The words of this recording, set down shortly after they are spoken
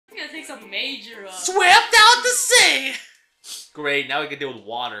a major swept out the sea. Great, now we can deal with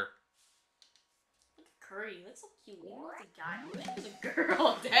water. Look at Curry, he looks so cute. He looks like a guy. He looks like a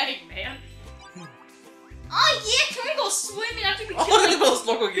girl. Dang, man. Oh yeah, can we go swimming after we kill look at those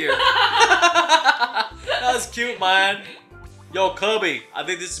snorkel gear. That was cute, man. Yo, Kirby, I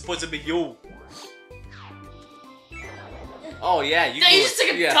think this is supposed to be you. Oh yeah, you. No, you just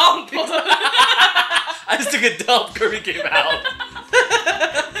took a dump. I just took a dump. Kirby came out.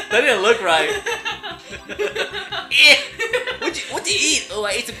 That didn't look right. What'd you eat? Oh,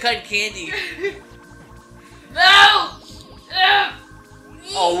 I ate some cotton candy. No.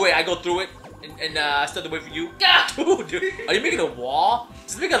 Oh wait, I go through it and I still have to wait for you. Dude, are you making a wall?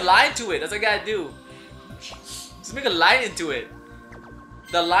 Just make a line to it. That's what I gotta do. Just make a line into it.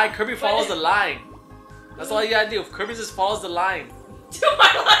 The line. Kirby follows the line. That's all you gotta do. Kirby just follows the line. Dude,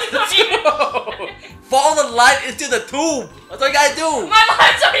 my line's not even follow the line into the tube. That's all you gotta do. My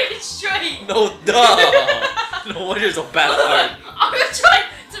line's not even straight. No, duh. No wonder you're so bad at art. I'm gonna try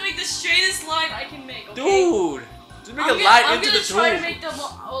to make the straightest line I can make. Okay? Dude, just make a line into the tube. I'm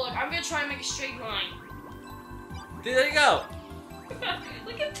gonna try to make a straight line. There you go.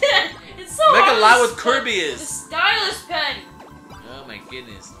 Look at that. It's so make hard a line with Kirby is. The stylus pen. Oh my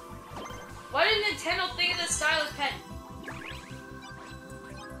goodness. Why did Nintendo think of the stylus pen?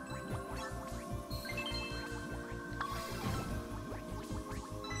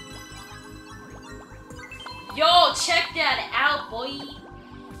 Yo, check that out, boy.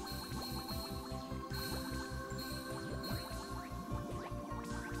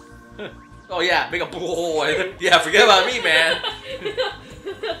 Oh yeah, make a yeah, forget about me, man.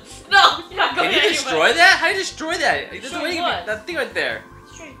 No, you're not going Can you destroy that? How do you destroy that? Destroy what? That thing right there.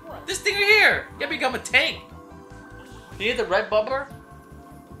 Destroy what? This thing right here. You gotta become a tank. You hit the red bumper?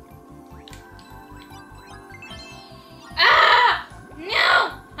 Ah! No!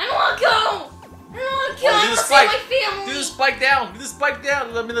 I don't wanna go! I don't wanna go! Oh, do the spike! My family. Do the spike down! Do the spike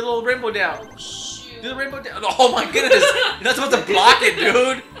down! Let me the little rainbow down! Oh, shoot. Do the rainbow down! Oh my goodness! You're not supposed to block it,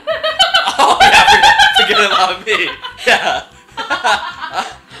 dude! Oh yeah, forget about me! Yeah!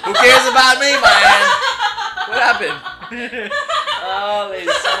 Who cares about me, man? What happened? Holy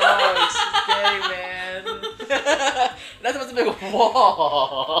smokes! Dang, man! That's supposed to make a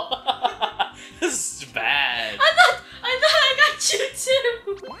wall! This is bad! I thought I got you too!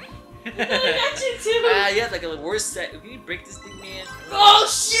 I got you too! You have like a worse set. Can you break this thing, man? Oh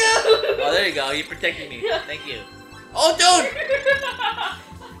shoot! Oh, there you go. You protected me. Thank you. Oh, dude!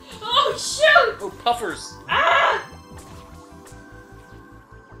 Oh shoot! Oh, puffers. Ah!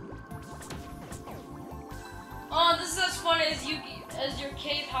 Oh, this is as fun as your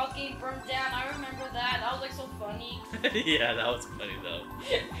cave house game burned down. I remember that. That was like so funny. Yeah, that was funny though.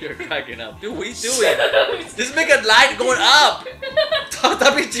 You're cracking up. Dude, what are you doing? Just make a line going up.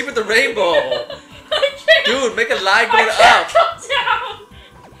 Stop being cheap with the rainbow. I can't. Dude, make a line going I can't up. come down.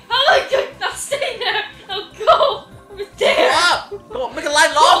 How am I not staying there? I'll go. Over there. Go up. Go up. Make a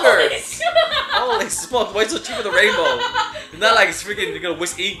line longer. Holy Holy smoke. Why so cheap with the rainbow? It's not like it's freaking, you're gonna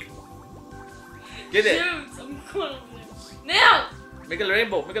whisk ink. Get it. Shoot, I'm going over there. Now! Make a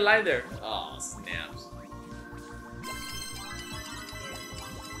rainbow. Make a line there. Oh, snaps.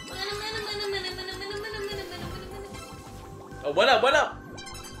 Oh, what up? What up?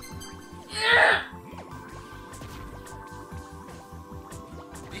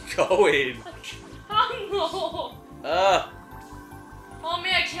 Keep going. Oh no! Oh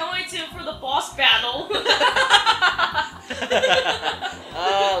man, I can't wait for the boss battle.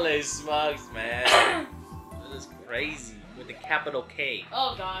 Holy smokes, man. This is crazy. With the capital K.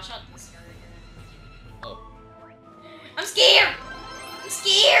 Oh gosh, not this guy again. Oh. I'm scared! I'm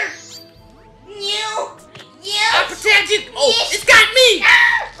scared! No! Yes! I'll protect you! Oh, Yes. it's got me!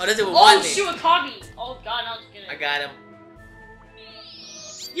 Ah! Oh, doesn't Oh want me. shoot, a Kirby! Oh god, I was kidding. I got him.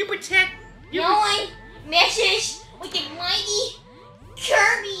 You protect. No one messes with the mighty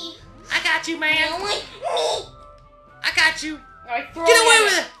Kirby! I got you, man. No one, me! I got you. Alright, throw Get me away at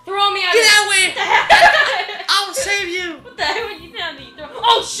with it! it! Throw me at Get it! out of here! What the heck? I will save you. What the heck were you doing?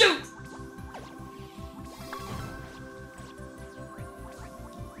 Oh shoot!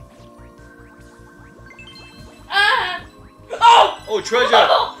 Ah! Oh! Oh, treasure.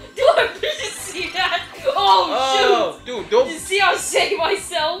 Oh, do I really see that? Oh, shoot! Dude, Did don't. you see how I saved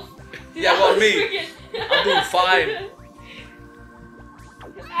myself? Dude, Yeah, that well, was me. freaking- I'm doing fine.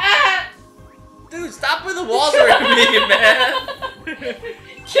 Ah! Dude, stop with the walls around me, man.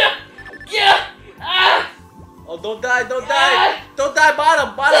 Yeah! Ah! Oh, don't die, don't die. Don't die,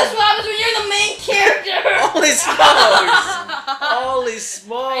 bottom, That's bottom. what happens when you're the main character! Holy smokes. Holy Are you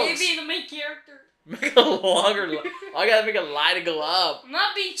smokes. being the main character? Make a longer line. I gotta make a line to go up. I'm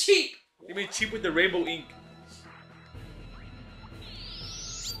not being cheap. You mean cheap with the rainbow ink?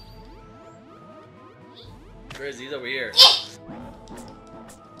 Where is he? He's over here. Oh,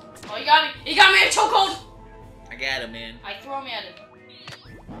 you got me! He got me in a chokehold! I got him, man. I throw him at him.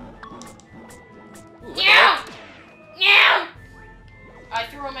 Ooh, Yeah! Yeah! I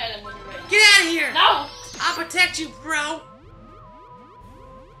threw him at him when you're ready. Get out of here! No! I'll protect you, bro!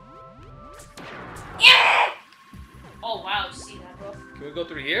 Yeah! Oh, wow. Did you see that, bro? Can we go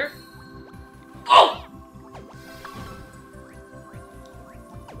through here? Oh!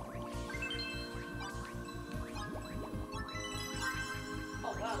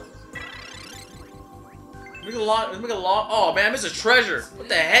 Oh, wow. Let's make a long. Oh man, I missed a treasure. What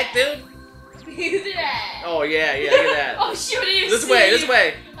the heck, dude? Look at that. Oh yeah, look at that. Oh shoot, This way.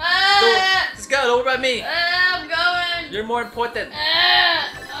 Let's go. Over by me. I'm going. You're more important.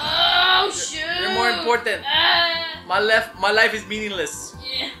 Oh shoot. You're more important. My life is meaningless.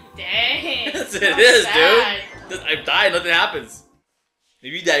 Yeah. Dang. Yes, it is, dude. I die, nothing happens.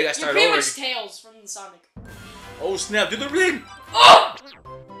 If you die, you gotta start You're over. pretty much Tails from the Sonic. Oh snap! Do the ring. Oh!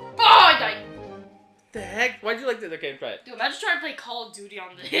 Oh, I died. What the heck? Why'd you like that? Okay, try it. Dude, imagine trying to play Call of Duty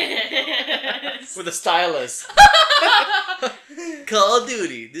on this. With a stylus. Call of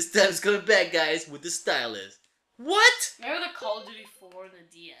Duty. This time's coming back, guys, with the stylus. What? Remember the Call of Duty 4 and the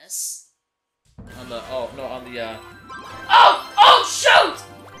DS? On the on the Oh! Oh shoot!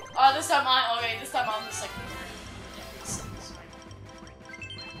 This time I'm the second.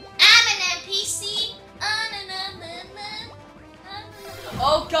 I'm an NPC.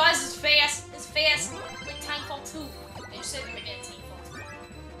 Oh guys, it's fast. It's fast. Like Timefall 2. They just said we make it Timefall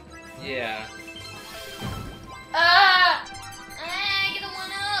 2. yeah. Get a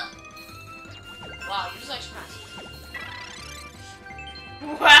 1-up. Wow, you just like smash.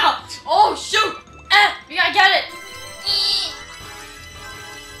 Wow. Oh shoot! We gotta get it.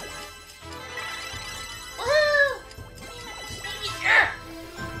 Woohoo!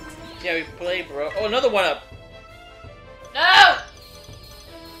 Yeah, we play, bro. Oh, another 1-up. No!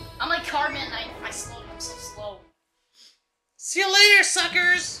 I'm like Carmen. I'm so slow. See you later,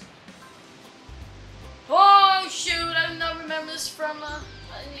 suckers. Oh shoot! I do not remember this from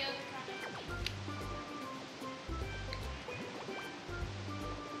any other.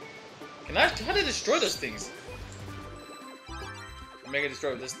 How do I destroy those things? I'm gonna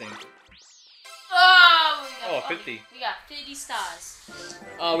destroy this thing. Oh, Oh, 50. We got 50 stars.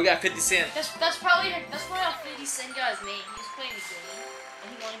 Oh, we got 50 cents. That's probably how 50 Cent got his name. He was playing a game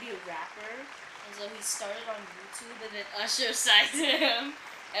and he wanted to be a rapper, and so he started on YouTube, and then Usher signed him,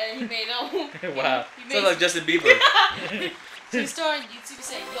 and he made him. Wow, he sounds like Justin Bieber. So he started on YouTube and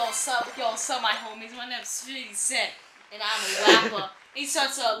said, "Yo, sup, my homies. My name's 50 Cent, and I'm a rapper." He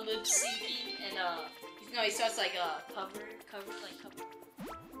starts lip syncing and he starts like cover.